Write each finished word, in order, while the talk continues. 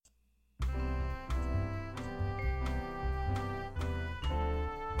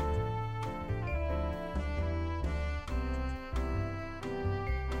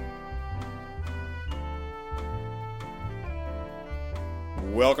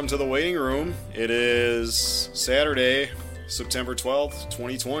Welcome to the waiting room. It is Saturday, September 12th,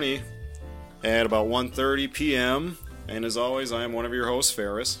 2020, at about 1:30 p.m. And as always, I am one of your hosts,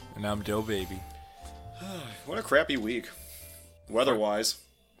 Ferris. And I'm Dillbaby. What a crappy week, weather-wise.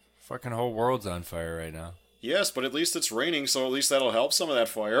 Fucking whole world's on fire right now. Yes, but at least it's raining, so at least that'll help some of that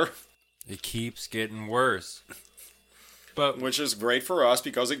fire. It keeps getting worse. But which is great for us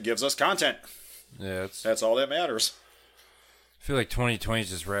because it gives us content. Yeah, that's all that matters. I feel like 2020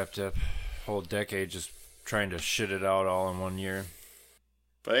 just wrapped up a whole decade just trying to shit it out all in one year.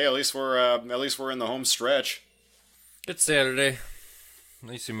 But hey, at least we're in the home stretch. It's Saturday. At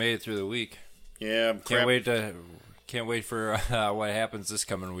least we made it through the week. Yeah, can't wait for what happens this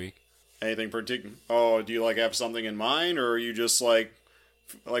coming week. Anything particular? Oh, do you have something in mind, or are you just like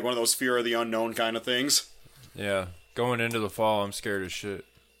one of those fear of the unknown kind of things? Yeah, going into the fall, I'm scared as shit.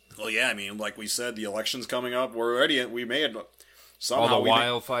 Well, yeah, I mean, like we said, the election's coming up. We made somehow all the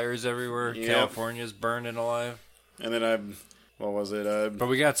wildfires everywhere. Yeah. California's burning alive. And then what was it? But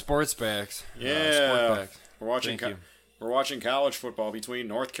we got sports backs. Yeah, sport backs. We're watching college football between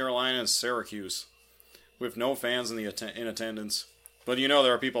North Carolina and Syracuse, with no fans in attendance. But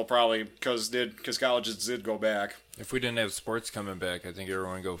there are people probably because colleges did go back. If we didn't have sports coming back, I think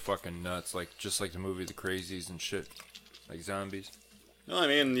everyone would go fucking nuts, just like the movie The Crazies and shit, like zombies. No, I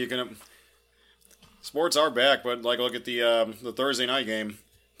mean sports are back, but look at the Thursday night game.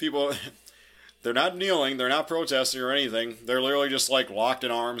 People, they're not kneeling, they're not protesting or anything. They're literally just locked in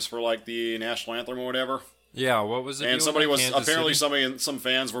arms for the national anthem or whatever. Yeah, what was it? And some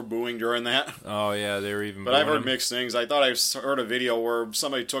fans were booing during that. Oh yeah, they were even. But I've heard mixed things. I thought I heard a video where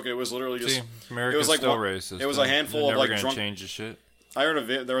somebody took it. It was literally just. America's still racist. It was a handful of drunk. Change the shit. I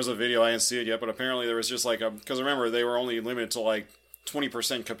heard there was a video. I didn't see it yet, but apparently there was just because remember they were only limited to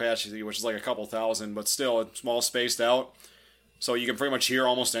 20% capacity, which is a couple thousand, but still it's small spaced out. So you can pretty much hear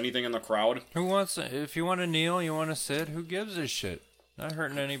almost anything in the crowd. If you want to kneel, you want to sit, who gives a shit? Not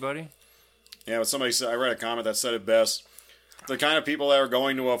hurting anybody. Yeah, but somebody said, I read a comment that said it best. The kind of people that are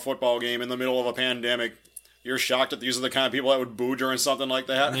going to a football game in the middle of a pandemic, you're shocked that these are the kind of people that would boo during something like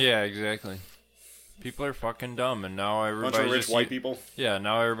that? Yeah, exactly. People are fucking dumb, and now everybody's bunch of rich white people. Yeah,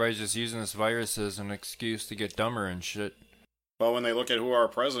 now everybody's just using this virus as an excuse to get dumber and shit. But when they look at who our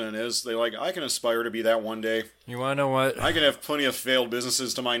president is, they I can aspire to be that one day. You want to know what? I can have plenty of failed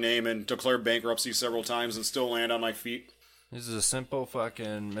businesses to my name and declare bankruptcy several times and still land on my feet. This is a simple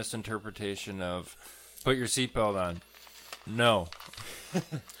fucking misinterpretation of put your seatbelt on. No. Put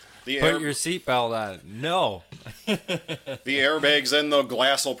your seatbelt on. No. The airbags and the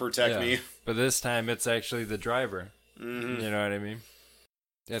glass will protect me. But this time it's actually the driver. Mm-hmm. You know what I mean?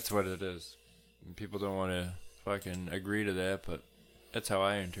 That's what it is. And people don't want to fucking agree to that, but that's how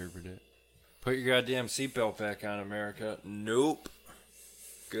I interpret it. Put your goddamn seatbelt back on, America. Nope.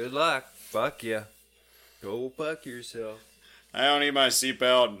 Good luck. Fuck ya. Go fuck yourself. I don't need my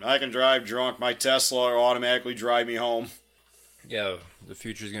seatbelt. I can drive drunk. My Tesla will automatically drive me home. Yeah, the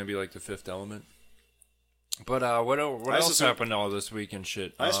future's gonna be like the Fifth Element. But what else happened all this week and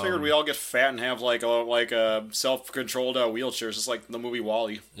shit? I just figured we all get fat and have a self-controlled wheelchairs, just like the movie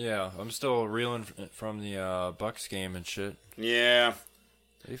WALL-E. Yeah, I'm still reeling from the Bucks game and shit. Yeah,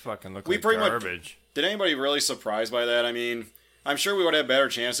 they fucking look like garbage. Did anybody really surprised by that? I mean, I'm sure we would have a better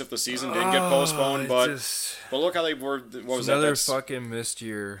chance if the season didn't get postponed, but look how they were. What was that? Another fucking missed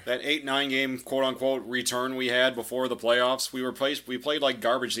year. That 8-9 game quote unquote return we had before the playoffs. We played like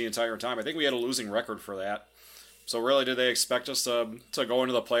garbage the entire time. I think we had a losing record for that. So really, did they expect us to go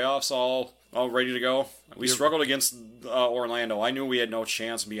into the playoffs all ready to go? We struggled against Orlando. I knew we had no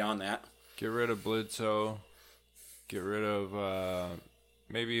chance beyond that. Get rid of Bledsoe. Get rid of.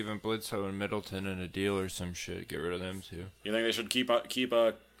 Maybe even Bledsoe and Middleton in a deal or some shit. Get rid of them too. You think they should keep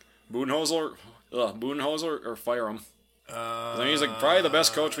Budenholzer or fire him? I mean, he's probably the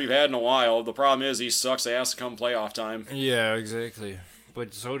best coach we've had in a while. The problem is he sucks ass come playoff time. Yeah, exactly.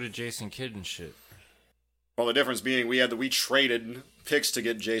 But so did Jason Kidd and shit. Well, the difference being we traded picks to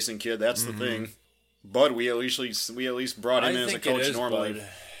get Jason Kidd. That's the thing. Bud, we at least brought him in as a coach normally. Bud.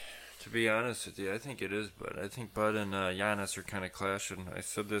 To be honest with you, I think it is Bud. I think Bud and Giannis are kind of clashing. I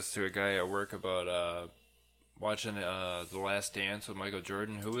said this to a guy at work about watching The Last Dance with Michael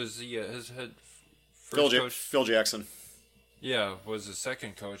Jordan. Who was his head first coach? Phil Jackson. Yeah, was his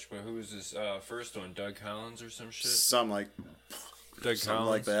second coach, but who was his first one? Doug Collins or some shit? Something like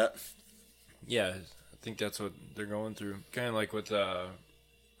that. Yeah, I think that's what they're going through. Kind of like with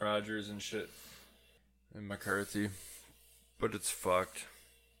Rodgers and shit and McCarthy. But it's fucked.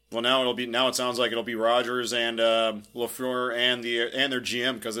 Well, now it sounds like it'll be Rodgers and LaFleur and their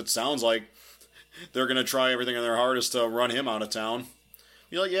GM, because it sounds like they're going to try everything in their hardest to run him out of town.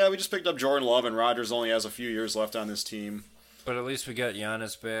 You're like, yeah, we just picked up Jordan Love, and Rodgers only has a few years left on this team. But at least we got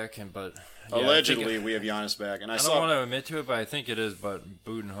Giannis back, Allegedly, we have Giannis back. And I don't want to admit to it, but I think it is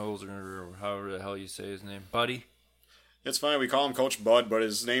Budenholzer, or however the hell you say his name. Buddy? It's fine. We call him Coach Bud, but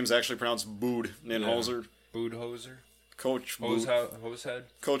his name's actually pronounced Budenholzer. Budenholzer? Coach Hosehead?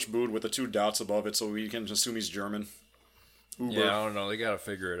 Coach Bud with the 2 dots above it, so we can assume he's German. Uber. Yeah, I don't know. They got to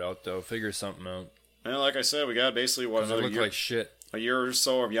figure it out, though. Figure something out. And like I said, we got basically like shit. A year or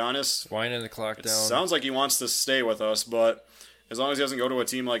so of Giannis. Winding the clock down. Sounds like he wants to stay with us, but as long as he doesn't go to a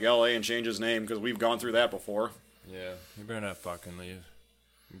team like LA and change his name, because we've gone through that before. Yeah, he better not fucking leave.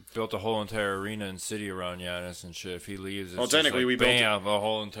 We built a whole entire arena and city around Giannis and shit. If he leaves, it's technically we built the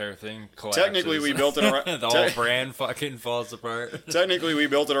whole entire thing collapses. Technically, we built it around the whole brand fucking falls apart. Technically, we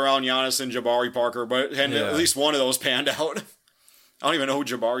built it around Giannis and Jabari Parker, but at least one of those panned out. I don't even know who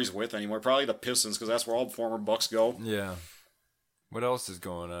Jabari's with anymore. Probably the Pistons, because that's where all former Bucks go. Yeah. What else is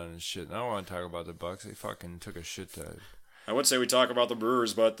going on and shit? I don't want to talk about the Bucks. They fucking took a shit dive. I would say we talk about the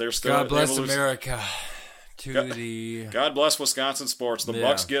Brewers, but they're still... God bless America. God bless Wisconsin sports. The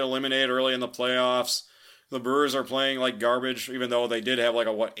Bucks get eliminated early in the playoffs. The Brewers are playing like garbage, even though they did have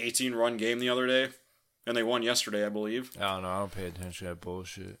 18-run game the other day. And they won yesterday, I believe. I don't know. I don't pay attention to that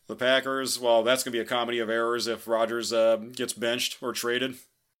bullshit. The Packers, well, that's going to be a comedy of errors if Rodgers gets benched or traded.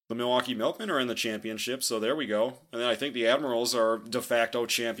 The Milwaukee Milkmen are in the championship, so there we go. And then I think the Admirals are de facto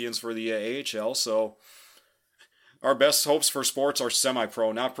champions for the AHL, so our best hopes for sports are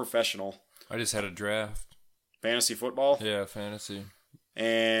semi-pro, not professional. I just had a draft. Fantasy football? Yeah, fantasy.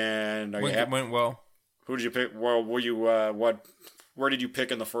 And went well. Who did you pick? Well, where did you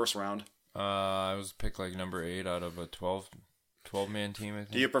pick in the first round? I was picked number 8 out of a 12-man team, I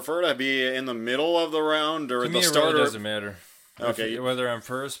think. Do you prefer to be in the middle of the round or the starter? It really doesn't matter. Okay. Whether I'm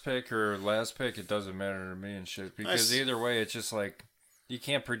first pick or last pick, it doesn't matter to me and shit. Because either way, it's just you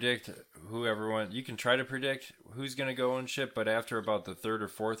can't predict who everyone... You can try to predict who's going to go and shit, but after about the 3rd or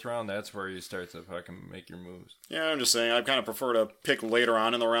 4th round, that's where you start to fucking make your moves. Yeah, I'm just saying, I kind of prefer to pick later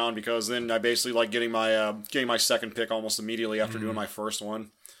on in the round because then I basically like getting my second pick almost immediately after doing my first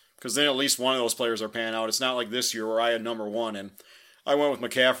one. Because then at least one of those players are panning out. It's not like this year where I had number 1, and I went with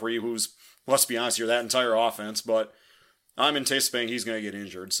McCaffrey, who's, let's be honest here, that entire offense, but I'm anticipating he's going to get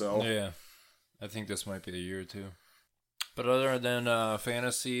injured, so... Yeah, I think this might be the year, too. But other than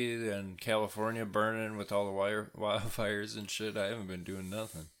fantasy and California burning with all the wildfires and shit, I haven't been doing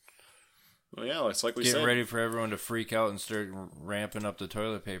nothing. Well, yeah, it's like we said. Getting ready for everyone to freak out and start ramping up the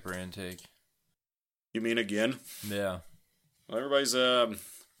toilet paper intake. You mean again? Yeah. Well, everybody's... I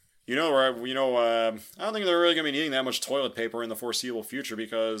don't think they're really going to be needing that much toilet paper in the foreseeable future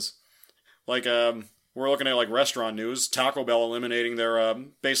because, we're looking at, restaurant news. Taco Bell eliminating their,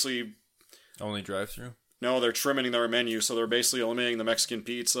 basically... Only drive-thru? No, they're trimming their menu, so they're basically eliminating the Mexican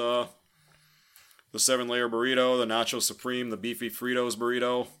pizza, the 7-layer burrito, the Nacho Supreme, the Beefy Fritos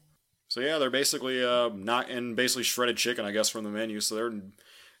burrito. So, yeah, they're basically, and basically shredded chicken, I guess, from the menu. So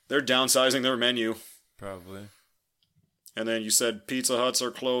they're downsizing their menu. Probably. And then you said Pizza Huts are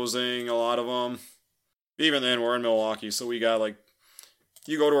closing, a lot of them. Even then, we're in Milwaukee, so we got,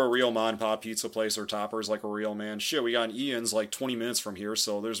 you go to a real mom-and-pop pizza place or Toppers like a real man. Shit, we got an Ian's 20 minutes from here,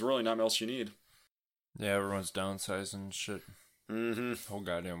 so there's really nothing else you need. Yeah, everyone's downsizing and shit. Mm-hmm. Whole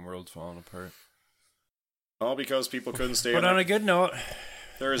goddamn world's falling apart. All because people couldn't stay But on a good note,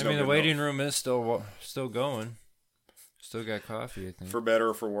 the waiting room is still going. Still got coffee, I think. For better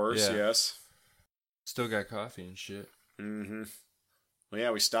or for worse, yes. Still got coffee and shit. Mm-hmm. Well,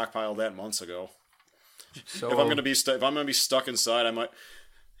 yeah, we stockpiled that months ago. So if I'm gonna be stuck inside, I might.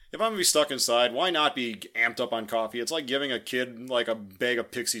 If I'm gonna be stuck inside, why not be amped up on coffee? It's like giving a kid a bag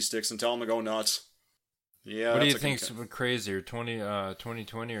of pixie sticks and tell him to go nuts. Yeah. What do you think's crazier,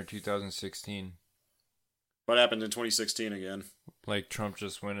 2020 or 2016? What happened in 2016 again? Trump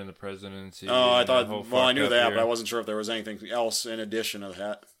just winning the presidency. Oh, I thought. Well, I knew that, but I wasn't sure if there was anything else in addition to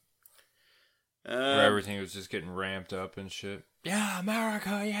that. Where everything was just getting ramped up and shit. Yeah,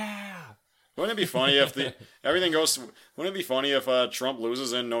 America, yeah. Wouldn't it be funny if everything goes? Wouldn't it be funny if Trump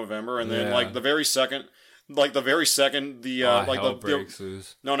loses in November and then the very second breaks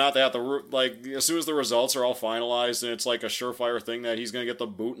loose. No, not that. As soon as the results are all finalized and it's a surefire thing that he's gonna get the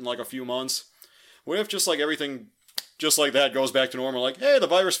boot in a few months. What if just everything, just like that, goes back to normal? Hey, the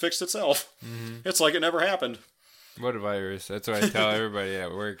virus fixed itself. Mm-hmm. It's like it never happened. What virus? That's what I tell everybody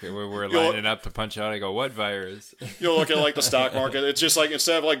at work. We're lining up to punch out. I go, what virus? You'll look at the stock market. It's just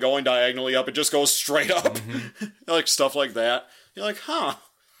instead of going diagonally up, it just goes straight up. Mm-hmm. Stuff like that. You're like, huh?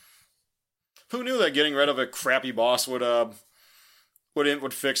 Who knew that getting rid of a crappy boss would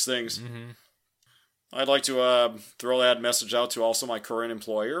fix things? Mm-hmm. I'd like to throw that message out to also my current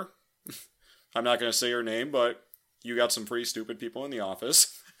employer. I'm not going to say your name, but you got some pretty stupid people in the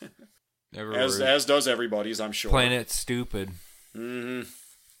office. As does everybody's, I'm sure. Planet stupid. Mm-hmm.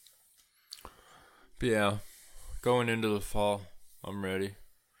 But yeah, going into the fall, I'm ready.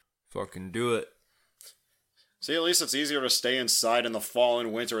 Fucking do it. See, at least it's easier to stay inside in the fall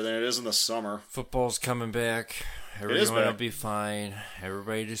and winter than it is in the summer. Football's coming back. Everyone will be fine.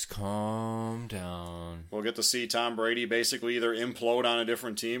 Everybody just calm down. We'll get to see Tom Brady basically either implode on a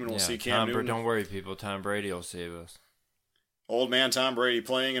different team, and we'll see Cam Newton. Don't worry, people. Tom Brady will save us. Old man Tom Brady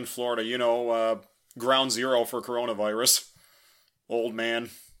playing in Florida, ground zero for coronavirus. Old man.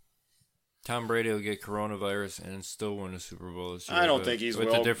 Tom Brady will get coronavirus and still win a Super Bowl this year. I don't think he's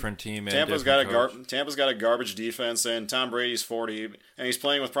with a different team. And Tampa's got a garbage defense, and Tom Brady's 40, and he's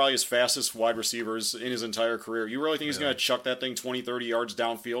playing with probably his fastest wide receivers in his entire career. You really think he's going to chuck that thing 20, 30 yards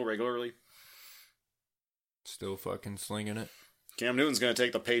downfield regularly? Still fucking slinging it. Cam Newton's going to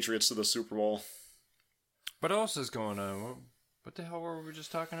take the Patriots to the Super Bowl. What else is going on? What the hell were we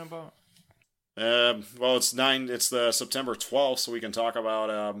just talking about? Well, it's the September 12th, so we can talk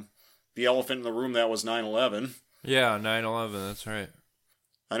about the elephant in the room that was 9/11. Yeah, 9/11, that's right.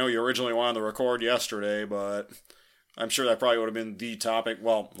 I know you originally wanted to record yesterday, but I'm sure that probably would have been the topic.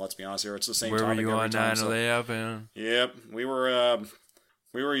 Well, let's be honest here, it's the same topic every time. Where were you on 9/11? Yep, we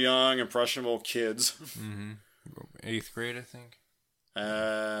were young, impressionable kids. Mm-hmm. 8th grade, I think.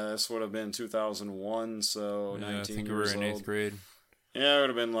 This would have been 2001, so 19 years old. I think we were in 8th grade. Yeah, it would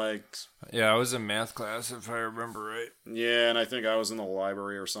have been like... Yeah, I was in math class, if I remember right. Yeah, and I think I was in the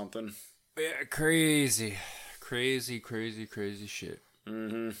library or something. Yeah, crazy. Crazy shit.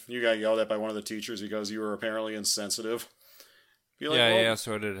 Mm-hmm. You got yelled at by one of the teachers because you were apparently insensitive. Like, yeah,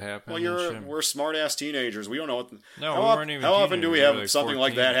 so did it happen? Well, we're smart-ass teenagers. We don't know what... No, we weren't even How often do we have something 14.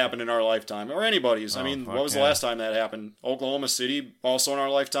 like that happen in our lifetime? Or anybody's. I mean, what was the last time that happened? Oklahoma City, also in our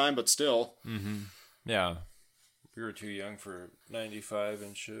lifetime, but still. Mm-hmm. Yeah. We were too young for 95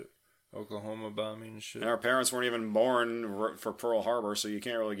 and shit. Oklahoma bombing and shit. And our parents weren't even born for Pearl Harbor, so you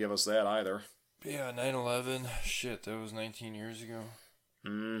can't really give us that either. Yeah, 9/11. Shit, that was 19 years ago.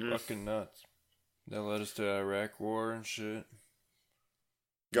 Mm-hmm. Fucking nuts. That led us to Iraq War and shit.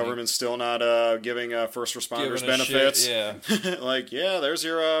 Government's still not giving first responders benefits. Shit, yeah. Like, yeah, there's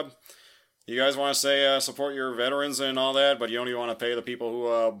your... you guys want to say support your veterans and all that, but you don't even want to pay the people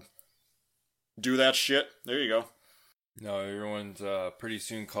who do that shit? There you go. No, everyone's pretty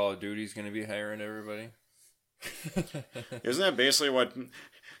soon Call of Duty's going to be hiring everybody. Isn't that basically what...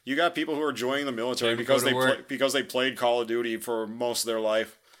 You got people who are joining the military because they played Call of Duty for most of their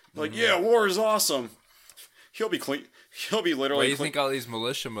life. Like, yeah, war is awesome. He'll be literally... Why do you think all these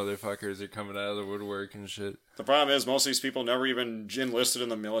militia motherfuckers are coming out of the woodwork and shit? The problem is most of these people never even enlisted in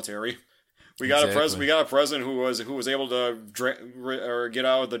the military. We got a president who was able to get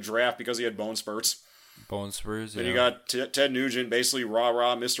out of the draft because he had bone spurts. Bone spurs, yeah. Then you got Ted Nugent, basically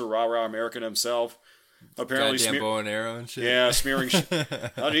rah-rah, Mr. Rah-rah American himself. Apparently goddamn bow and arrow and shit. Yeah, smearing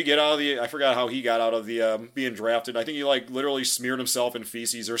How did he get out of the... I forgot how he got out of the being drafted. I think he literally smeared himself in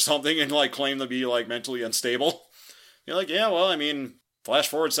feces or something and claimed to be mentally unstable. You're like, yeah, well, I mean, flash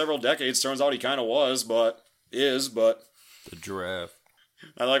forward several decades, turns out he kind of was, but... The draft.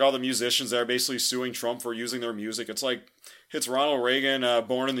 I like all the musicians that are basically suing Trump for using their music. It's Ronald Reagan,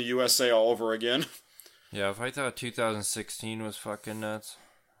 Born in the USA all over again. Yeah, if I thought 2016 was fucking nuts,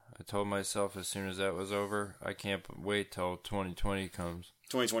 I told myself as soon as that was over, I can't wait till 2020 comes.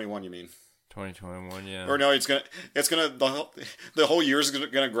 2021, you mean? 2021, yeah. Or no, the whole year's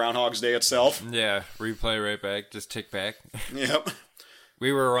gonna Groundhog's Day itself. Yeah, replay right back, just tick back. Yep.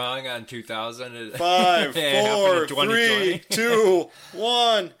 We were wrong on 2000. 5, 4, 3, 2,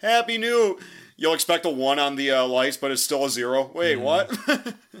 1. Happy New. You'll expect a 1 on the lights, but it's still a 0. Wait, what?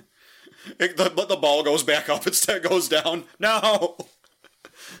 But the ball goes back up instead goes down. No!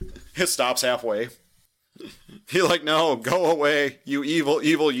 It stops halfway. You're like, no, go away, you evil,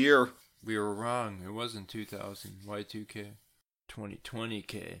 evil year. We were wrong. It wasn't 2000. Y2K.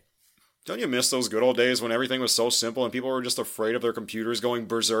 2020K. Don't you miss those good old days when everything was so simple and people were just afraid of their computers going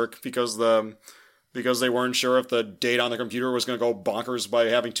berserk because they weren't sure if the date on the computer was going to go bonkers by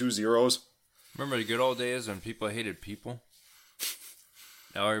having 2 zeros? Remember the good old days when people hated people?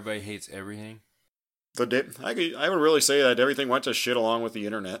 Now everybody hates everything. I would really say that everything went to shit along with the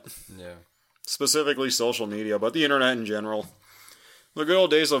internet. Yeah. Specifically social media, but the internet in general. The good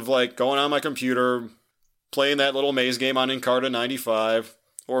old days of going on my computer, playing that little maze game on Encarta 95,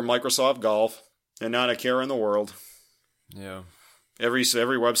 or Microsoft Golf, and not a care in the world. Yeah. Every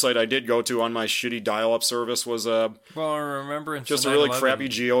website I did go to on my shitty dial-up service was well, I remember just a really crappy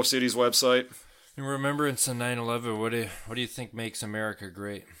GeoCities website. In remembrance of 9/11, what do you think makes America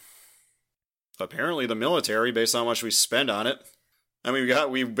great? Apparently the military, based on how much we spend on it. I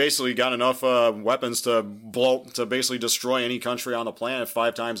mean, we basically got enough weapons to basically destroy any country on the planet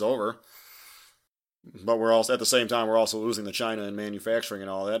 5 times over. But we're also, at the same time, we're also losing to China in manufacturing and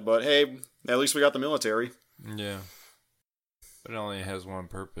all that. But hey, at least we got the military. Yeah. But it only has one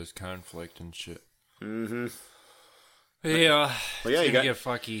purpose: conflict and shit. Mm-hmm. Yeah. Well, yeah, you got get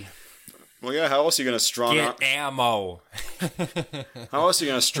fucky. Well, yeah. How else are you gonna get ammo? How else are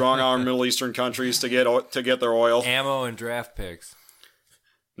you gonna strong arm Middle Eastern countries to get their oil? Ammo and draft picks.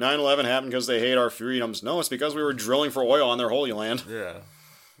 9/11 happened because they hate our freedoms. No, it's because we were drilling for oil on their holy land. Yeah.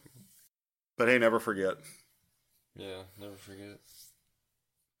 But hey, never forget. Yeah, never forget.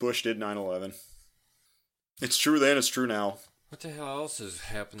 Bush did 9/11. It's true then, it's true now. What the hell else has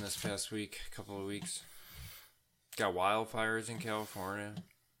happened this past week? Couple of weeks. Got wildfires in California.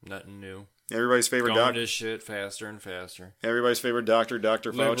 Nothing new. Everybody's favorite doctor. Going to shit faster and faster. Everybody's favorite doctor,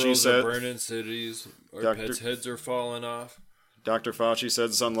 Dr. Fauci, Liberals said. Are burning cities. Our pets' heads are falling off. Dr. Fauci said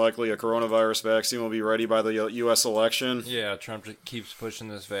it's unlikely a coronavirus vaccine will be ready by the U.S. election. Yeah, Trump keeps pushing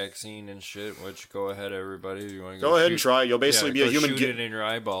this vaccine and shit, which go ahead, everybody. You want to go ahead and try. You'll basically be a human... shoot it in your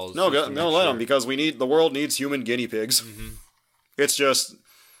eyeballs. No, let them, because the world needs human guinea pigs. Mm-hmm. It's just...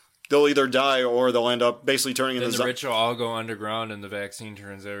 They'll either die or they'll end up basically turning into... Then the rich will all go underground and the vaccine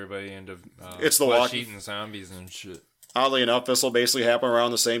turns everybody into flesh-eating zombies and shit. Oddly enough, this will basically happen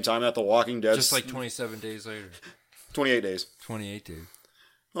around the same time that The Walking Dead... Just like 27 days later. 28 days. 28 days.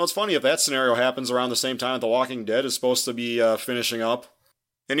 Well, it's funny if that scenario happens around the same time that The Walking Dead is supposed to be finishing up.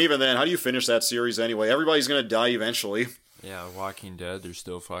 And even then, how do you finish that series anyway? Everybody's going to die eventually. Yeah, Walking Dead, they're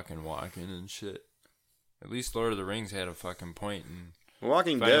still fucking walking and shit. At least Lord of the Rings had a fucking point and...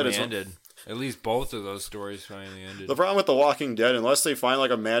 Walking Dead is ended. At least both of those stories finally ended. The problem with The Walking Dead, unless they find like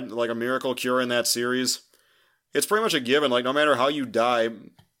a miracle cure in that series, it's pretty much a given. Like no matter how you die,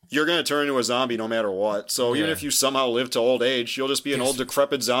 you're gonna turn into a zombie no matter what. So even if you somehow live to old age, you'll just be an old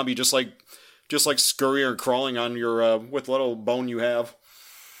decrepit zombie, just like scurrying or crawling on your with little bone you have.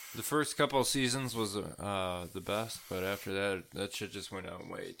 The first couple of seasons was the best, but after that shit just went on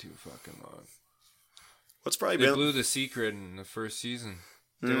way too fucking long. They blew the secret in the first season.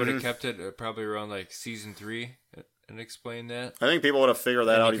 They would have kept it probably around like season 3 and explained that. I think people would have figured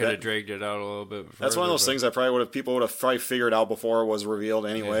that out. They could have dragged it out a little bit. Further, that's one of those things that people would have probably figured out before it was revealed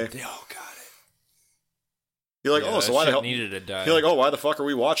anyway. Yeah, they all got it. You're like, so why the hell needed to die? You're like, why the fuck are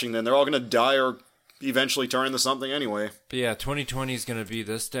we watching then? They're all gonna die or eventually turn into something anyway. But yeah, 2020 is gonna be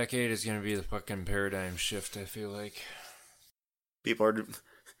this decade is gonna be the fucking paradigm shift. I feel like people are.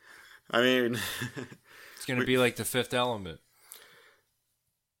 I mean. It's going to be like the Fifth Element.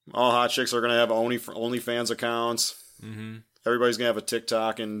 All hot chicks are going to have OnlyFans accounts. Mm-hmm. Everybody's going to have a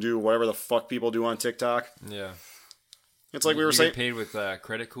TikTok and do whatever the fuck people do on TikTok. Yeah. It's like we were saying... get paid with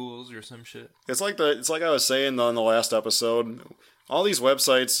credit cools or some shit. It's like I was saying on the last episode. All these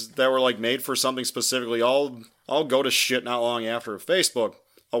websites that were like made for something specifically all go to shit not long after. Facebook,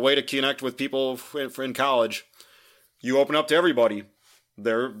 a way to connect with people in college. You open up to everybody.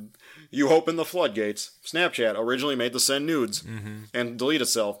 You open the floodgates. Snapchat originally made to send nudes and delete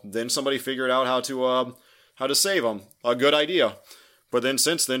itself. Then somebody figured out how to save them. A good idea. But then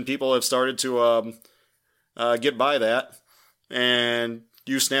since then, people have started to get by that and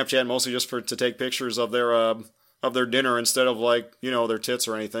use Snapchat mostly just to take pictures of their dinner instead of their tits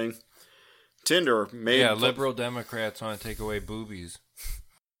or anything. Tinder made... Yeah, liberal Democrats want to take away boobies.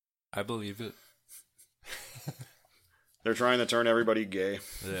 I believe it. They're trying to turn everybody gay.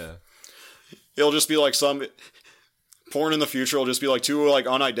 Yeah. It'll just be like some... Porn in the future will just be like two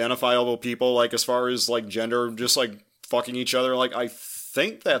unidentifiable people, as far as gender, just fucking each other. I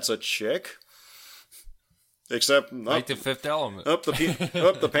think that's a chick. Except... the Fifth Element.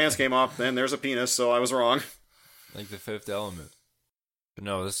 The pants came off, and there's a penis, so I was wrong. Like the Fifth Element. But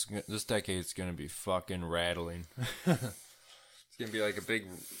no, this decade's gonna be fucking rattling. It's gonna be like a big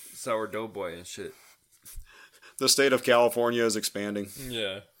sourdough boy and shit. The state of California is expanding.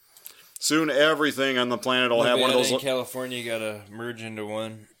 Yeah. Soon everything on the planet will have one of those... In California gotta merge into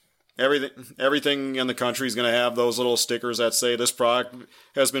one. Everything in the country is going to have those little stickers that say this product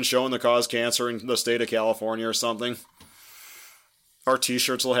has been shown to cause cancer in the state of California or something. Our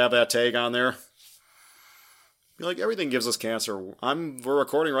t-shirts will have that tag on there. Everything gives us cancer. We're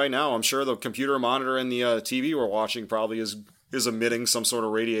recording right now. I'm sure the computer monitor and the TV we're watching probably is emitting some sort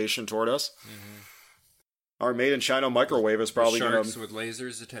of radiation toward us. Mm-hmm. Our made-in-China microwave is probably going to... Sharks with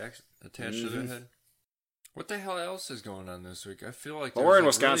lasers attached to their head. What the hell else is going on this week? I feel like we're in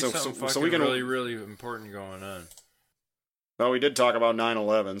Wisconsin, really so we can really important going on. Well, we did talk about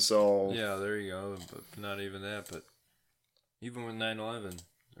 9/11, so... Yeah, there you go. But not even that, but even with 9/11,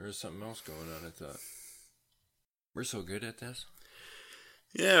 there was something else going on, I thought. We're so good at this.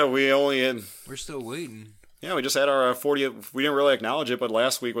 Yeah, we only had... We're still waiting. Yeah, we just had our 40th... We didn't really acknowledge it, but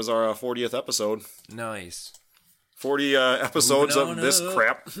last week was our 40th episode. Nice. 40 episodes of this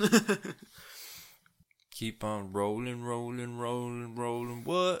crap. Keep on rolling, rolling, rolling, rolling.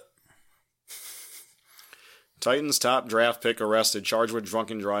 What? Titans top draft pick arrested, charged with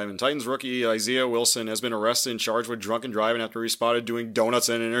drunken driving. Titans rookie Isaiah Wilson has been arrested and charged with drunken driving after he spotted doing donuts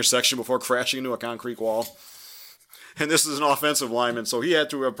in an intersection before crashing into a concrete wall. And this is an offensive lineman, so he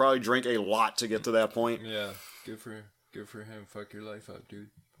had to probably drink a lot to get to that point. Yeah, good for him. Fuck your life up, dude.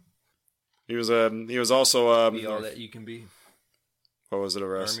 He was also be all that you can be. What was it?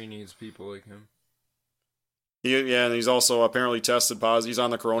 Arrest? Army needs people like him. And he's also apparently tested positive. He's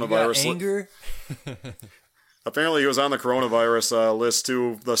on the coronavirus. Anger. Apparently, he was on the coronavirus list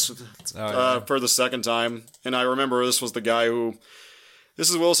too. For the second time, and I remember this was the guy who. This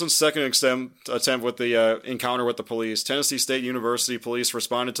is Wilson's second attempt with the encounter with the police. Tennessee State University police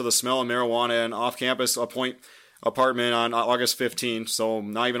responded to the smell of marijuana in an off-campus apartment on August 15th, so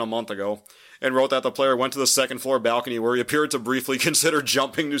not even a month ago, and wrote that the player went to the second-floor balcony where he appeared to briefly consider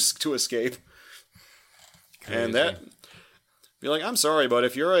jumping to escape. Crazy. And that... Be like, I'm sorry, but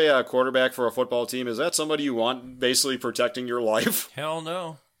if you're a quarterback for a football team, is that somebody you want basically protecting your life? Hell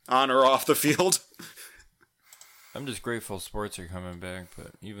no. On or off the field? I'm just grateful sports are coming back, but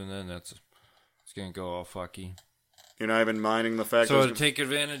even then, it's going to go all fucky. You're not even minding the fact So to take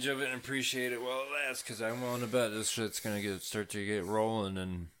advantage of it and appreciate it, well, that's because I'm willing to bet this shit's going to start to get rolling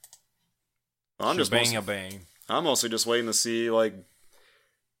and bang. I'm mostly just waiting to see, like...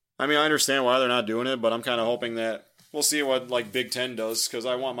 I mean, I understand why they're not doing it, but I'm kind of hoping that we'll see what, like, Big Ten does, because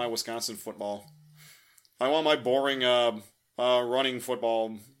I want my Wisconsin football. I want my boring running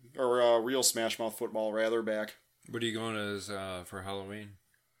football, or real Smash Mouth football, rather, back. What are you going as for Halloween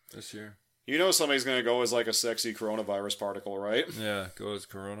this year? You know somebody's going to go as, like, a sexy coronavirus particle, right? Yeah, go as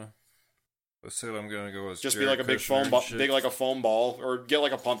Corona. I said I'm going to go as just Jared be like a big Kushner big like a foam ball, or get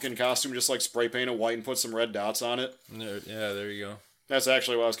like a pumpkin costume, just like spray paint it white and put some red dots on it. Yeah, there you go. That's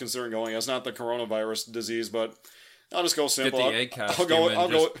actually what I was considering going. It's not the coronavirus disease, but I'll just go simple. Get the egg costume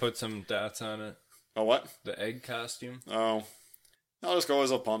and just put some dots on it. A what? The egg costume. Oh, I'll just go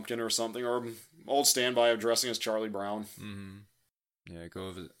as a pumpkin or something, or old standby of dressing as Charlie Brown. Mm-hmm. Yeah, go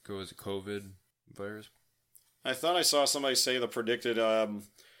as a COVID virus. I thought I saw somebody say the predicted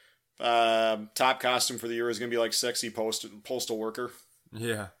top costume for the year is going to be like sexy postal worker.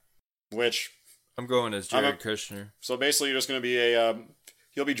 Yeah. Which I'm going as Jared Kushner. So basically, you're just going to be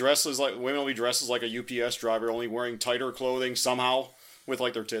he'll be dressed as like women will be dressed as like a UPS driver, only wearing tighter clothing somehow with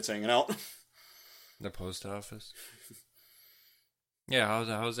like their tits hanging out. The post office. Yeah,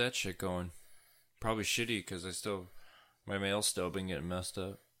 how's that shit going? Probably shitty because my mail's still been getting messed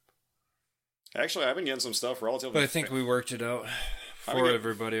up. Actually, I've been getting some stuff relatively. But I think we worked it out for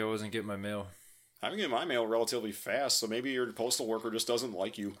everybody. I wasn't getting my mail. I've been getting my mail relatively fast, so maybe your postal worker just doesn't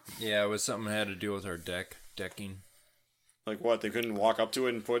like you. Yeah, it was something that had to do with our decking. Like what? They couldn't walk up to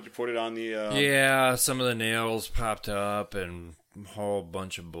it and put it on the... Yeah, some of the nails popped up and a whole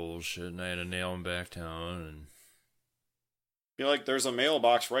bunch of bullshit, and I had to nail them back down. And be like, there's a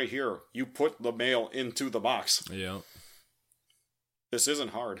mailbox right here. You put the mail into the box. Yeah. This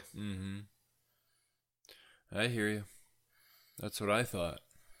isn't hard. Mm-hmm. I hear you. That's what I thought.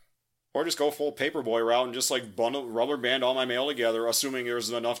 Or just go full paperboy route and just like rubber band all my mail together, assuming there's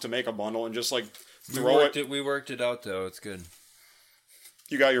enough to make a bundle, and just like throw it. We worked it out though. It's good.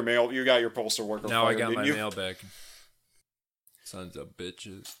 You got your mail. You got your postal worker. Now I got my mail back. Sons of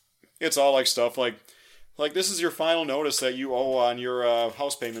bitches. It's all like stuff like this is your final notice that you owe on your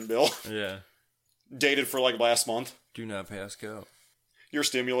house payment bill. Yeah. Dated for like last month. Do not pass go. Your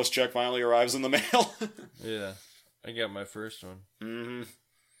stimulus check finally arrives in the mail. Yeah. I got my first one. Mm-hmm.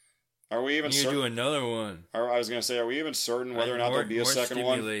 Are we even certain? You do another one. I was going to say, are we even certain whether or not there'll be a second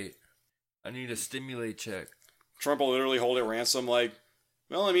one? I need a stimulate check. Trump will literally hold it ransom like,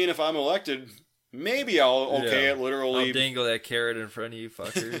 well, I mean, if I'm elected, maybe I'll it literally. I'll dangle that carrot in front of you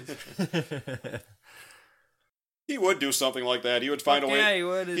fuckers. He would do something like that. He would find a way. Yeah, he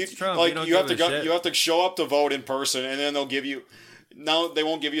would. It's Trump. Like, you have to show up to vote in person, and then they'll give you... No, they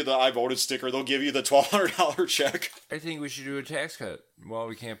won't give you the I voted sticker. They'll give you the $1,200 check. I think we should do a tax cut. Well,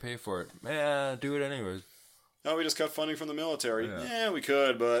 we can't pay for it. Yeah, do it anyways. No, we just cut funding from the military. Yeah, we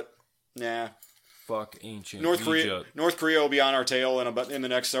could, but nah. Fuck ancient North Korea will be on our tail in the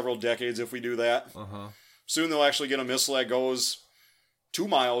next several decades if we do that. Uh-huh. Soon they'll actually get a missile that goes 2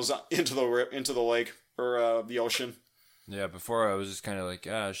 miles into the lake or the ocean. Yeah, before I was just kind of like,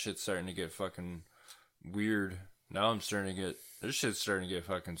 shit's starting to get fucking weird. Now I'm starting to get, this shit's starting to get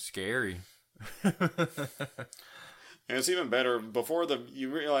fucking scary. And it's even better before you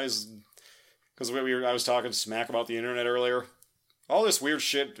realize, because I was talking smack about the internet earlier. All this weird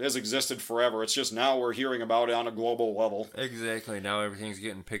shit has existed forever. It's just now we're hearing about it on a global level. Exactly. Now everything's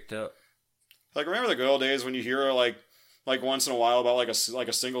getting picked up. Like, remember the good old days when you hear like once in a while about like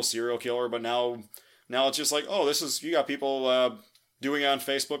a single serial killer, but now it's just like, oh, you got people doing it on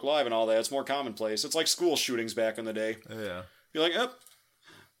Facebook Live and all that. It's more commonplace. It's like school shootings back in the day. Yeah. You're like, yep,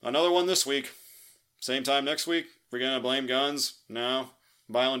 another one this week. Same time next week. We're gonna blame guns? No.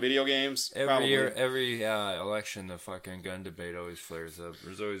 Violent video games? Every year, every election, the fucking gun debate always flares up.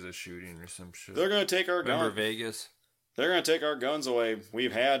 There's always a shooting or some shit. They're gonna take our guns. Remember Vegas? They're gonna take our guns away.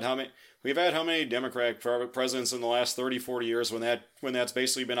 We've had how many Democratic presidents in the last 30, 40 years when that's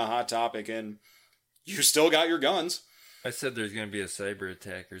basically been a hot topic, and you still got your guns. I said there's gonna be a cyber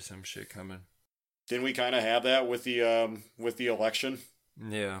attack or some shit coming. Didn't we kind of have that with the election?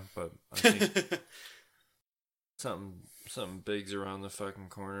 Yeah, but I think something big's around the fucking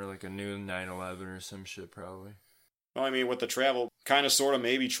corner, like a new 9/11 or some shit, probably. Well, I mean, with the travel, kind of, sort of,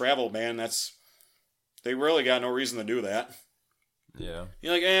 maybe travel ban, they really got no reason to do that. Yeah.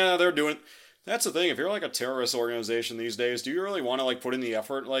 You're like, they're doing. That's the thing. If you're like a terrorist organization these days, do you really want to like put in the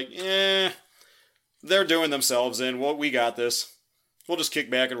effort? Like, they're doing themselves in. Well, we got this. We'll just kick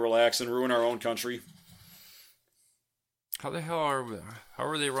back and relax and ruin our own country. How the hell how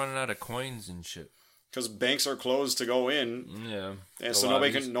are they running out of coins and shit? Because banks are closed to go in. Yeah. And so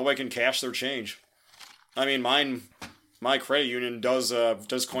nobody can cash their change. I mean, my credit union does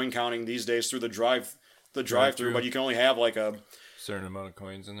coin counting these days through the drive-through, but you can only have like a certain amount of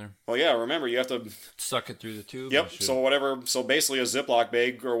coins in there. Well, yeah, remember you have to suck it through the tube. Yep. So basically a Ziploc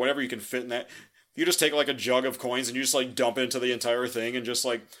bag or whatever you can fit in that. You just take like a jug of coins and you just like dump into the entire thing and just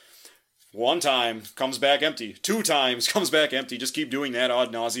like one time comes back empty, 2 times comes back empty. Just keep doing that ad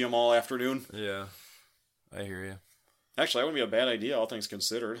nauseum all afternoon. Yeah, I hear you. Actually, that wouldn't be a bad idea, all things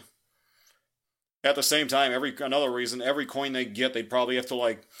considered. At the same time, every coin they get, they'd probably have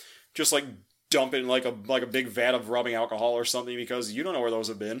to just dump it in like a big vat of rubbing alcohol or something, because you don't know where those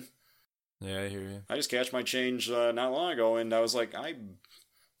have been. Yeah, I hear you. I just cashed my change not long ago, and I was like, I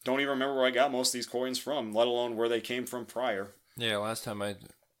don't even remember where I got most of these coins from, let alone where they came from prior. Yeah, last time I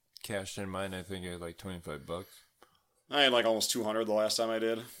cashed in mine, I think I had like $25. I had like almost 200 the last time I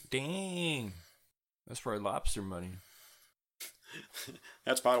did. Dang. That's probably lobster money.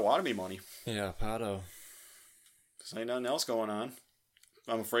 That's Potawatomi money. Yeah, Pato. Because ain't nothing else going on.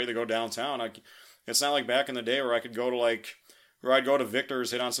 I'm afraid to go downtown. It's not like back in the day where I could go to where I'd go to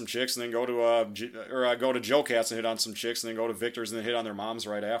Victor's, hit on some chicks, and then go to I'd go to Joe Cat's and hit on some chicks, and then go to Victor's and then hit on their moms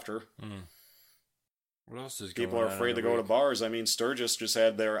right after. Mm. What else is going on? People are afraid to go to bars. I mean, Sturgis just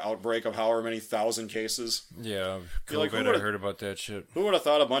had their outbreak of however many thousand cases. Yeah, COVID, I heard about that shit. Who would have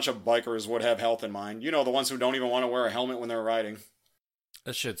thought a bunch of bikers would have health in mind? You know, the ones who don't even want to wear a helmet when they're riding.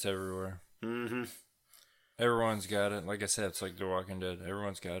 That shit's everywhere. Mm-hmm. Everyone's got it. Like I said, it's like The Walking Dead.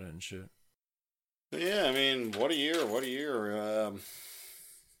 Everyone's got it and shit. Yeah, I mean, what a year.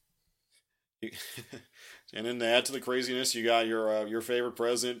 And then to add to the craziness, you got your favorite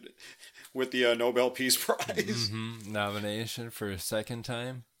president with the Nobel Peace Prize. Mm-hmm. Nomination for a second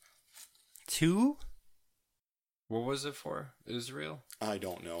time. 2? What was it for? Israel? I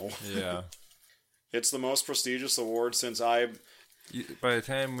don't know. Yeah. It's the most prestigious award since by the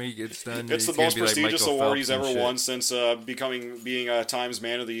time we get done, it's the most prestigious award he's ever won since being a Times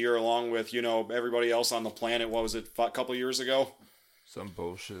Man of the Year, along with everybody else on the planet. What was it, a couple years ago? Some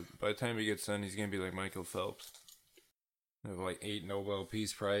bullshit. By the time he gets done, he's gonna be like Michael Phelps. Have like 8 Nobel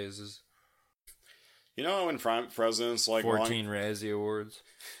Peace Prizes. You know when presidents 14 Razzie Awards.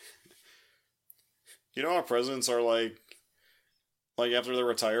 You know how presidents are like after they're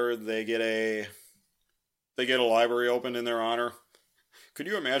retired, they get a library opened in their honor. Could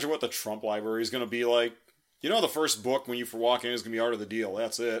you imagine what the Trump library is going to be like? You know, the first book when you walk in is going to be Art of the Deal.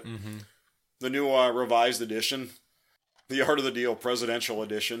 That's it. Mm-hmm. The new revised edition. The Art of the Deal presidential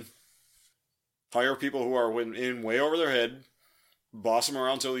edition. Hire people who are in way over their head. Boss them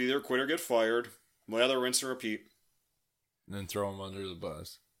around until they either quit or get fired. Lather, rinse, and repeat. Then throw them under the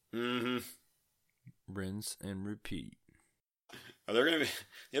bus. Mm-hmm. Rinse and repeat. They're gonna be,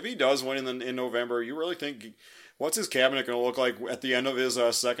 if he does win in November, you really think, what's his cabinet going to look like at the end of his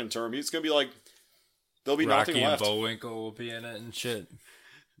second term? He's going to be like, there'll be Rocky nothing left. Rocky and Bullwinkle will be in it and shit.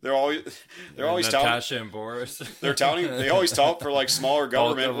 They're always Natasha and Boris. They always tout for smaller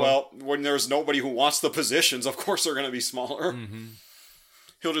government. Well, when there's nobody who wants the positions, of course they're going to be smaller. Mm-hmm.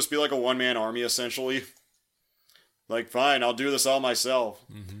 He'll just be like a one-man army, essentially. Like, fine, I'll do this all myself.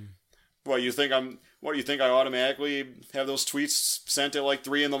 Mm-hmm. What do you think I automatically have those tweets sent at like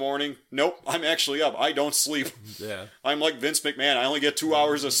 3 a.m? Nope, I'm actually up. I don't sleep. Yeah. I'm like Vince McMahon. I only get 2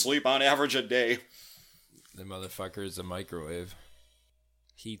 hours of sleep on average a day. The motherfucker is a microwave.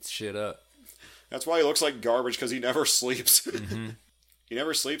 Heats shit up. That's why he looks like garbage, because he never sleeps. Mm-hmm. He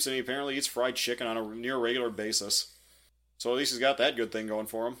never sleeps, and he apparently eats fried chicken on a near regular basis. So at least he's got that good thing going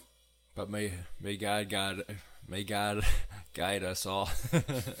for him. But may God guide us all.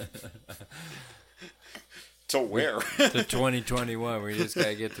 To where? To 2021. We just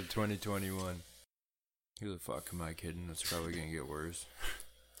gotta get to 2021. Who the fuck am I kidding? That's probably gonna get worse.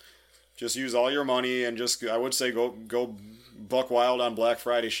 Just use all your money and I would say go buck wild on Black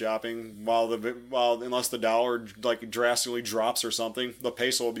Friday shopping while unless the dollar like drastically drops or something, the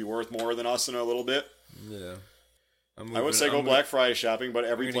peso will be worth more than us in a little bit. Yeah. I would say go Black Friday shopping, but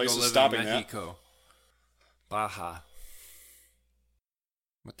every place is stopping that. Baja.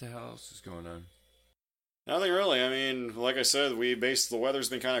 What the hell else is going on? Nothing really. I mean, like I said, the weather's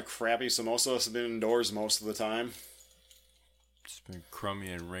been kind of crappy, so most of us have been indoors most of the time. It's been crummy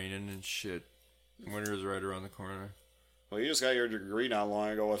and raining and shit. Winter's right around the corner. Well, you just got your degree not long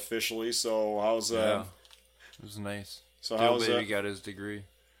ago officially, so how's Yeah, it was nice. So how's Dillbaby got his degree.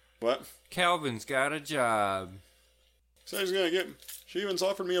 What? Calvin's got a job. So she even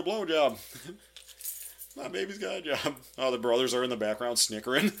offered me a blowjob. My baby's got a job. Oh, the brothers are in the background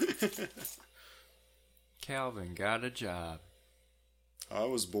snickering. Calvin got a job. I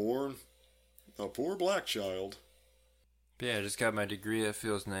was born a poor black child. Yeah, I just got my degree. That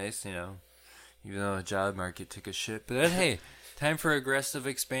feels nice, you know. Even though the job market took a shit. But then, hey, time for aggressive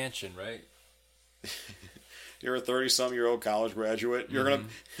expansion, right? You're a 30-something-year-old college graduate. You're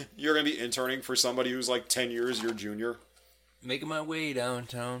gonna be interning for somebody who's like 10 years your junior. Making my way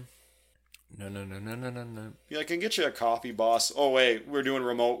downtown. No. Yeah, I can get you a coffee, boss. Oh wait,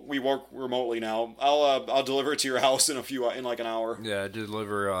 we work remotely now. I'll deliver it to your house in like an hour. Yeah, I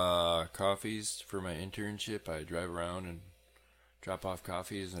deliver coffees for my internship. I drive around and drop off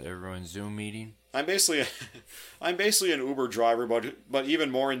coffees at everyone's Zoom meeting. I'm basically an Uber driver, but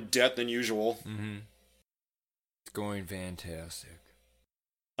even more in debt than usual. Mm-hmm. It's going fantastic.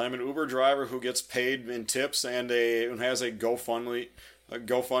 I'm an Uber driver who gets paid in tips and has a GoFundMe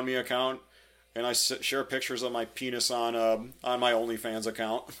account, and I share pictures of my penis on my OnlyFans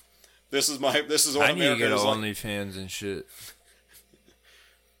account. This is what I need to get America is OnlyFans and shit.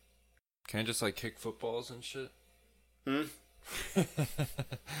 Can I just like kick footballs and shit?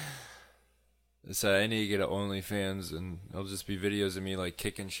 So I need to get an OnlyFans, and it'll just be videos of me like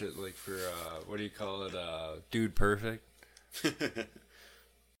kicking shit, like for what do you call it, Dude Perfect.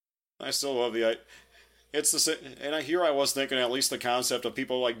 I still love it's the same, and I was thinking at least the concept of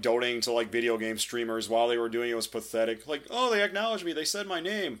people like donating to like video game streamers while they were doing it was pathetic. Like, oh, they acknowledged me, they said my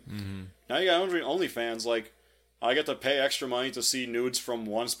name. Mm-hmm. Now you got OnlyFans. Like, I get to pay extra money to see nudes from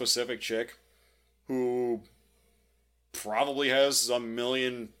one specific chick who probably has a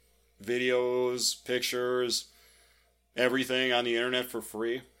million videos, pictures, everything on the internet for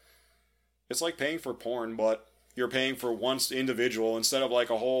free. It's like paying for porn, but you're paying for one individual instead of like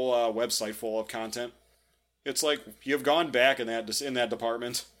a whole website full of content. It's like you've gone back in that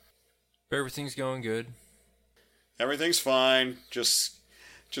department. Everything's going good. Everything's fine. Just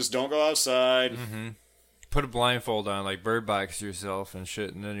don't go outside. Mm-hmm. Put a blindfold on, like bird box yourself and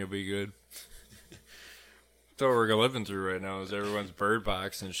shit, and then you'll be good. That's what we're living through right now is everyone's bird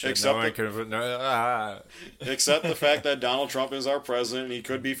box and shit. Except the fact that Donald Trump is our president and he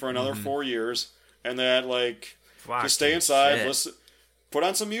could be for another 4 years, and that like just stay inside, listen, put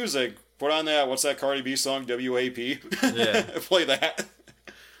on some music, put on that. What's that Cardi B song? WAP. Yeah, play that.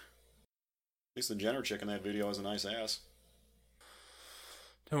 At least the Jenner chick in that video has a nice ass.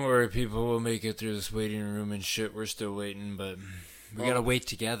 Don't worry, people. We'll make it through this waiting room and shit. We're still waiting, but we gotta wait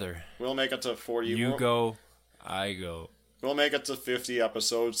together. We'll make it to 40. You go, I go. We'll make it to 50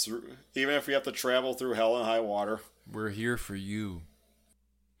 episodes, even if we have to travel through hell and high water. We're here for you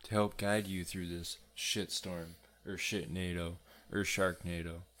to help guide you through this shitstorm, or shitnado, or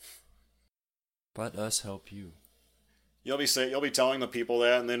Sharknado. Let us help you. You'll be telling the people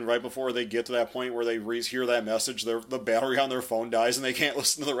that, and then right before they get to that point where they hear that message, the battery on their phone dies and they can't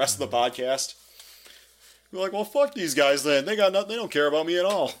listen to the rest of the podcast. You're like, well, fuck these guys then. They got nothing. They don't care about me at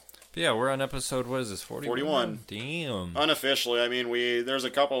all. Yeah, we're on episode, what is this, 41? Damn. Unofficially, I mean, there's a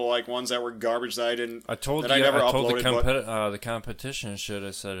couple like ones that were garbage that I didn't. I told the competition and shit.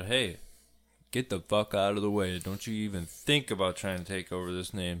 I said, hey, get the fuck out of the way. Don't you even think about trying to take over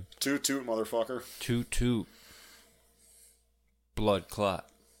this name. Toot toot, motherfucker. Toot toot. Blood clot.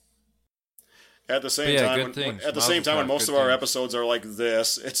 At the same yeah, time, good things. at the Mazel same time, when tov, most good of our things. episodes are like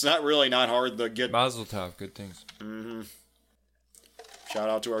this, it's not really not hard to get. Mazel tov, good things. Mm-hmm. Shout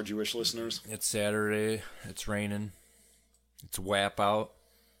out to our Jewish listeners. It's Saturday. It's raining. It's whap out.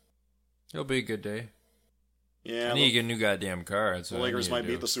 It'll be a good day. Yeah, I need to get a new goddamn car. That's the what I Lakers need might to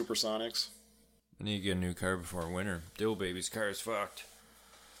beat do. the Supersonics. I need to get a new car before winter. Dillbaby's car is fucked.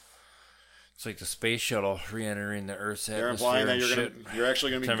 It's like the space shuttle re-entering the Earth's They're atmosphere. implying that and you're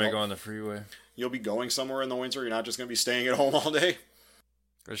actually going to be Time I go on the freeway. You'll be going somewhere in the winter. You're not just going to be staying at home all day.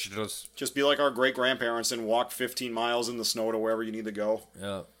 I should just be like our great grandparents and walk 15 miles in the snow to wherever you need to go.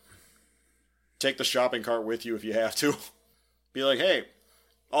 Yeah. Take the shopping cart with you if you have to. Be like, hey,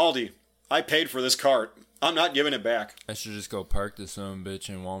 Aldi, I paid for this cart. I'm not giving it back. I should just go park this son of a bitch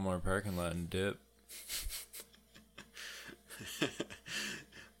in Walmart parking lot and dip.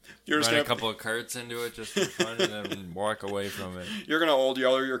 You're just Run gonna a couple of carts into it just for fun and then walk away from it. You're gonna old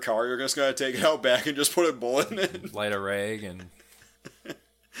yellow your car. You're just gonna take it out back and just put a bullet in it. Light a rag and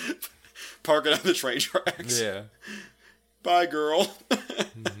park it on the train tracks. Yeah. Bye, girl.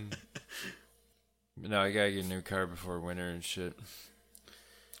 Mm-hmm. No, I gotta get a new car before winter and shit.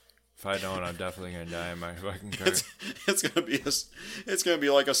 If I don't, I'm definitely gonna die in my fucking car. It's gonna be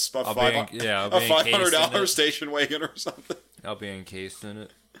like a $500 station wagon or something. I'll be encased in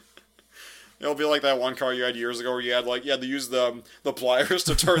it. It'll be like that one car you had years ago where you had to use the pliers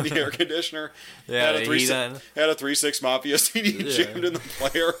to turn the air conditioner. Yeah, had a 3-6 Mafia CD jammed in the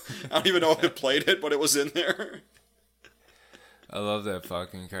player. I don't even know if it played it, but it was in there. I love that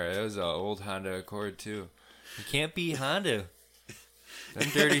fucking car. That was an old Honda Accord too. You can't beat Honda. Them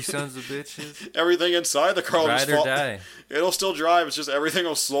dirty sons of bitches. Everything inside the car will ride or die. It'll still drive. It's just everything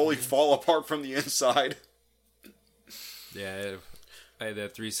will slowly fall apart from the inside. Yeah, I had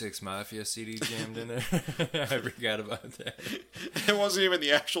that 3-6 Mafia CD jammed in there. I forgot about that. It wasn't even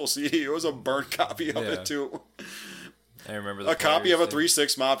the actual CD. It was a burnt copy of it, too. I remember a copy of a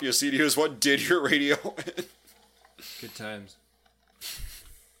 3-6 Mafia CD is what did your radio in. Good times.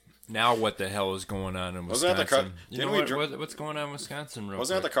 Now what the hell is going on in Wisconsin? Wasn't that the car? You know what's going on in Wisconsin?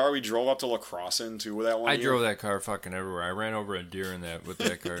 Wasn't that the car we drove up to La Crosse into with that one? I drove that car fucking everywhere. I ran over a deer with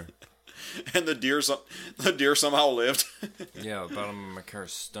that car. And the deer somehow lived. Yeah, the bottom of my car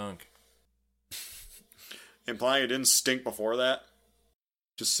stunk. Implying it didn't stink before that.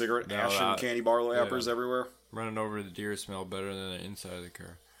 Just cigarette ash and candy bar wrappers everywhere. Running over the deer smelled better than the inside of the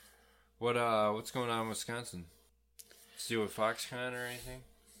car. What's going on in Wisconsin? Still with Foxconn or anything?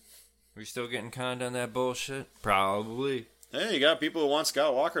 We still getting conned on that bullshit? Probably. Hey, you got people who want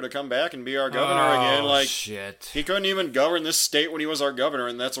Scott Walker to come back and be our governor again. Like, shit. He couldn't even govern this state when he was our governor,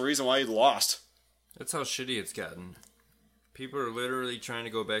 and that's the reason why he lost. That's how shitty it's gotten. People are literally trying to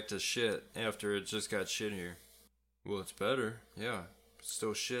go back to shit after it just got shit here. Well, it's better. Yeah. It's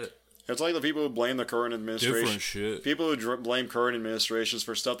still shit. It's like the people who blame the current administration. Different shit. People who blame current administrations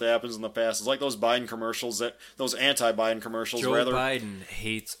for stuff that happens in the past. It's like those Biden commercials, those anti-Biden commercials. Joe Biden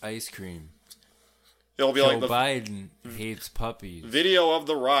hates ice cream. It'll be Joe like Biden hates puppies. Video of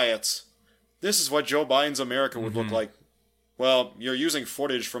the riots. This is what Joe Biden's America would look like. Well, you're using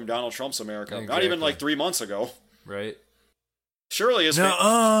footage from Donald Trump's America. Exactly. Not even like 3 months ago. Right. Surely his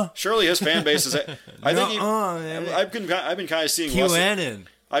fan base is. I've been kind of seeing QAnon.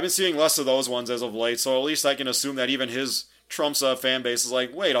 I've been seeing less of those ones as of late, so at least I can assume that even Trump's fan base is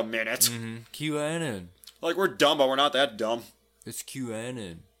like, wait a minute. Mm-hmm. QAnon. Like, we're dumb, but we're not that dumb. It's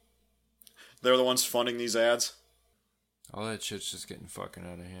QAnon. They're the ones funding these ads. All that shit's just getting fucking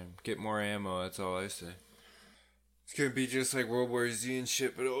out of hand. Get more ammo, that's all I say. It's gonna be just like World War Z and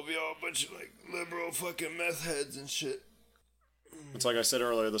shit, but it'll be all a bunch of like liberal fucking meth heads and shit. It's like I said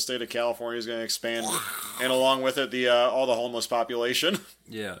earlier, the state of California is going to expand, and along with it, all the homeless population.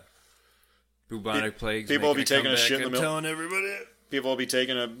 Yeah. Bubonic plagues. People will be taking a shit in the middle. Telling everybody. People will be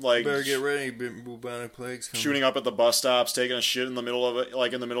taking better get ready. Bubonic plagues coming. Shooting up at the bus stops, taking a shit in the middle of it,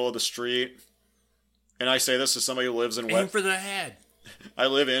 like in the middle of the street. And I say this as somebody who lives in Aim for the head. I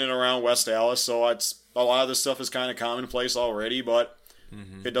live in and around West Dallas, so a lot of this stuff is kind of commonplace already, but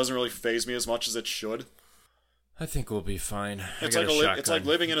it doesn't really faze me as much as it should. I think we'll be fine. It's like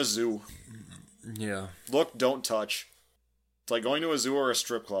living in a zoo. Yeah. Look, don't touch. It's like going to a zoo or a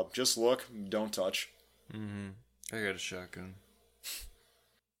strip club. Just look, don't touch. I got a shotgun.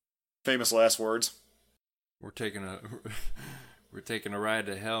 Famous last words. We're taking a ride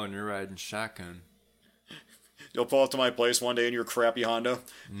to hell, and you're riding shotgun. You'll pull up to my place one day in your crappy Honda.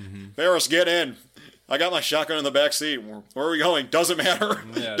 Ferris, get in. I got my shotgun in the back seat. Where are we going? Doesn't matter.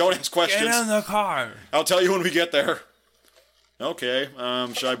 Yeah. Don't ask questions. Get in the car. I'll tell you when we get there. Okay.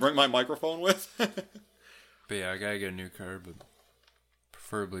 Should I bring my microphone with? But yeah, I gotta get a new car, but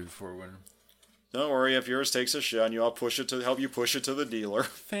preferably before winter. Don't worry, if yours takes a shit on you, I'll help you push it to the dealer.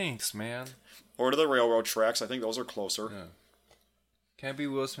 Thanks, man. Or to the railroad tracks. I think those are closer. Yeah. Can't be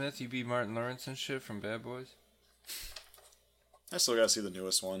Will Smith, you be Martin Lawrence and shit from Bad Boys. I still gotta see the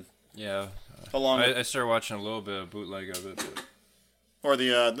newest one. Yeah. I started watching a little bit of bootleg of it. But... Or I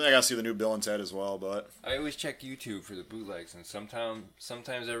gotta see the new Bill and Ted as well, but... I always check YouTube for the bootlegs, and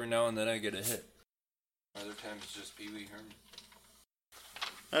sometimes every now and then I get a hit. Other times it's just Pee Wee Herman.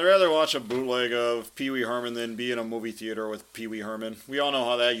 I'd rather watch a bootleg of Pee Wee Herman than be in a movie theater with Pee Wee Herman. We all know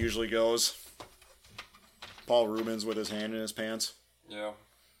how that usually goes. Paul Rubens with his hand in his pants. Yeah.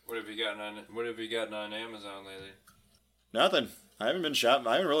 What have you gotten on Amazon lately? Nothing. I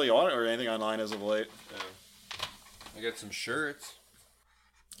haven't really ordered anything online as of late. Yeah. I got some shirts.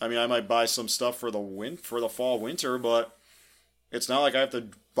 I mean, I might buy some stuff for the fall winter, but it's not like I have to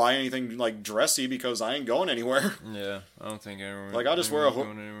buy anything like dressy because I ain't going anywhere. Yeah, I don't think anyone. Like I'll just wear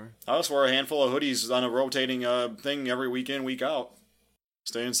a handful of hoodies on a rotating thing every week in, week out.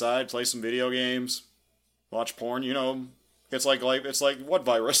 Stay inside, play some video games, watch porn. You know, it's like what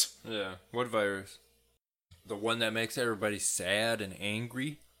virus? Yeah, what virus? The one that makes everybody sad and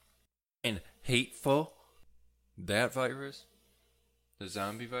angry and hateful. That virus. The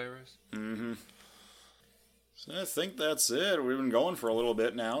zombie virus? Mm-hmm. So I think that's it. We've been going for a little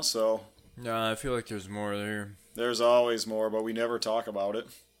bit now, so... Nah, I feel like there's more there. There's always more, but we never talk about it.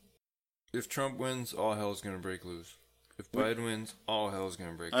 If Trump wins, all hell's gonna break loose. If Biden wins, all hell's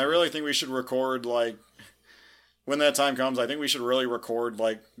gonna break loose. I really think we should record, like... When that time comes, I think we should really record,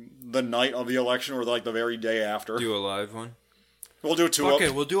 like, the night of the election or, like, the very day after. Do a live one? We'll do two... Okay,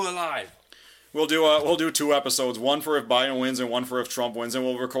 we'll do a live. We'll do 2 episodes, one for if Biden wins and one for if Trump wins, and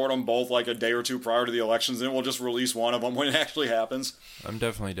we'll record them both like a day or two prior to the elections, and we'll just release one of them when it actually happens. I'm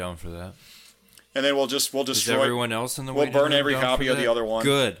definitely down for that. And then we'll destroy. Is everyone else in the We'll burn every copy of the other one.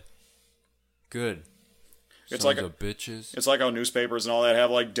 Good. It's Sons like of bitches. It's like how newspapers and all that have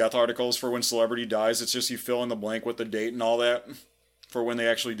like death articles for when celebrity dies. It's just you fill in the blank with the date and all that for when they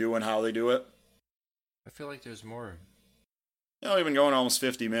actually do and how they do it. I feel like there's more. Yeah, we've been going almost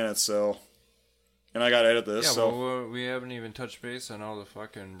 50 minutes, so. And I gotta edit this, yeah, so... well, we haven't even touched base on all the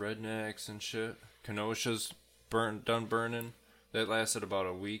fucking rednecks and shit. Kenosha's done burning. That lasted about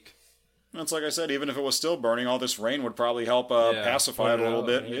a week. That's like I said, even if it was still burning, all this rain would probably help pacify it a little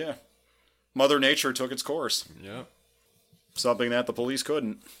bit. Yeah. Mother Nature took its course. Yep. Something that the police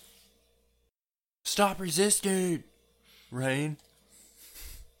couldn't. Stop resisting! Rain.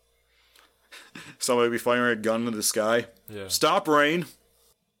 Somebody be firing a gun into the sky. Yeah. Stop, rain!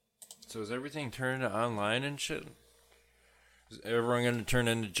 So is everything turned online and shit? Is everyone going to turn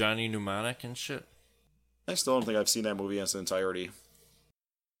into Johnny Mnemonic and shit? I still don't think I've seen that movie in its entirety.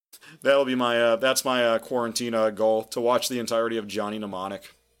 That'll be that's my quarantine goal, to watch the entirety of Johnny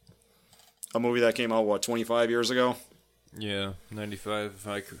Mnemonic. A movie that came out, 25 years ago? Yeah, 95, if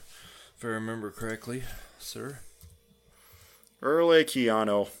I remember correctly, sir. Early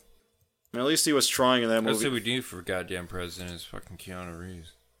Keanu. At least he was trying in that movie. That's what we need for goddamn president is fucking Keanu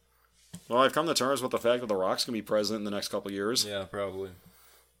Reeves. Well, I've come to terms with the fact that The Rock's going to be president in the next couple of years. Yeah, probably.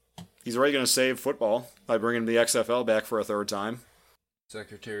 He's already going to save football by bringing the XFL back for a third time.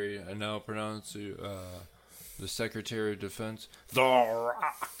 Secretary, I now pronounce you, the Secretary of Defense, The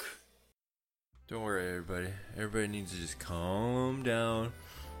Rock. Don't worry, everybody. Everybody needs to just calm down.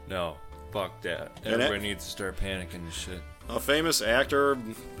 No, fuck that. Everybody needs to start panicking and shit. A famous actor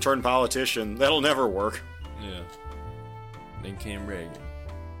turned politician. That'll never work. Yeah. Then came Reagan.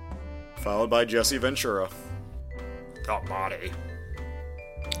 Followed by Jesse Ventura. The body.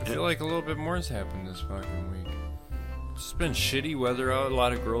 I feel like a little bit more has happened this fucking week. It's been shitty weather out, a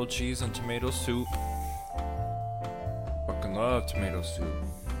lot of grilled cheese and tomato soup. Fucking love tomato soup.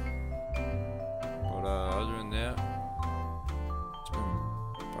 But other than that, it's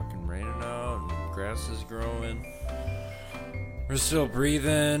been fucking raining out and grass is growing. We're still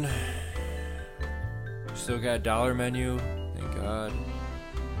breathing. Still got a dollar menu, thank God.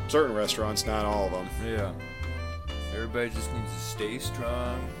 Certain restaurants, not all of them. Yeah. Everybody just needs to stay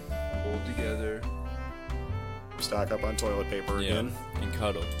strong, hold together. Stock up on toilet paper again. And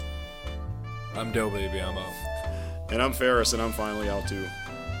cuddle. I'm Dillbaby, I'm out. And I'm Ferris, and I'm finally out too.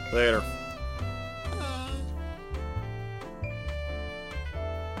 Later.